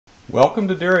Welcome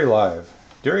to DairyLive.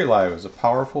 DairyLive is a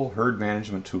powerful herd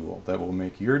management tool that will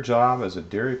make your job as a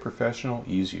dairy professional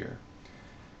easier.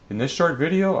 In this short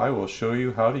video, I will show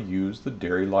you how to use the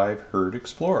DairyLive Herd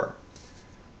Explorer.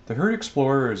 The Herd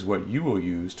Explorer is what you will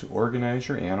use to organize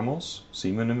your animals,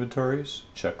 semen inventories,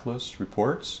 checklists,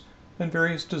 reports, and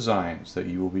various designs that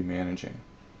you will be managing.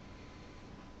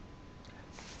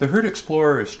 The Herd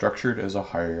Explorer is structured as a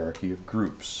hierarchy of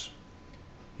groups.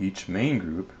 Each main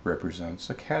group represents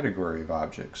a category of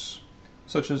objects,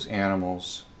 such as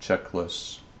animals,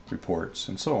 checklists, reports,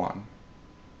 and so on.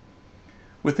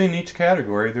 Within each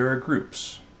category there are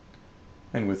groups,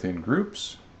 and within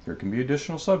groups there can be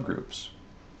additional subgroups.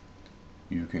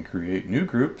 You can create new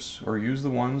groups or use the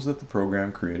ones that the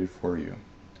program created for you.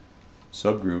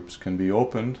 Subgroups can be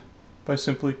opened by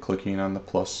simply clicking on the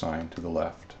plus sign to the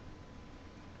left.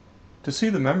 To see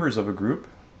the members of a group,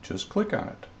 just click on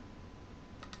it.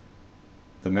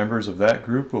 The members of that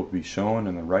group will be shown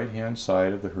in the right-hand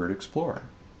side of the Herd Explorer.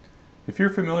 If you're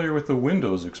familiar with the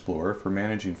Windows Explorer for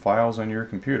managing files on your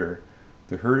computer,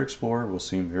 the Herd Explorer will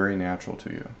seem very natural to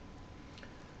you.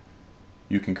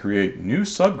 You can create new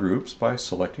subgroups by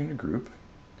selecting a group,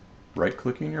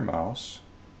 right-clicking your mouse,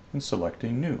 and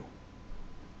selecting New.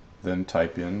 Then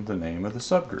type in the name of the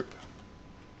subgroup.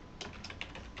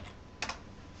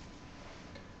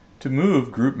 To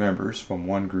move group members from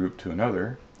one group to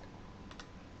another,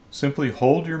 simply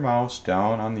hold your mouse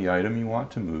down on the item you want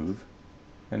to move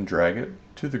and drag it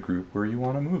to the group where you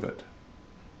want to move it.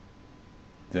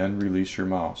 Then release your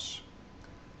mouse.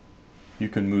 You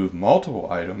can move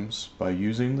multiple items by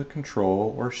using the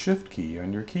Control or Shift key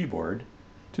on your keyboard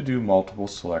to do multiple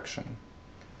selection.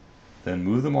 Then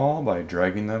move them all by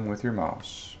dragging them with your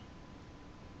mouse.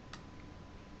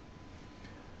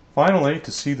 Finally,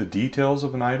 to see the details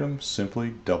of an item,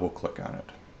 simply double-click on it.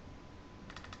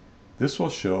 This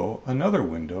will show another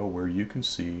window where you can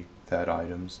see that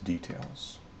item's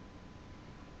details.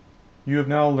 You have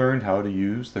now learned how to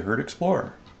use the Herd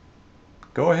Explorer.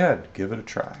 Go ahead, give it a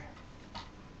try.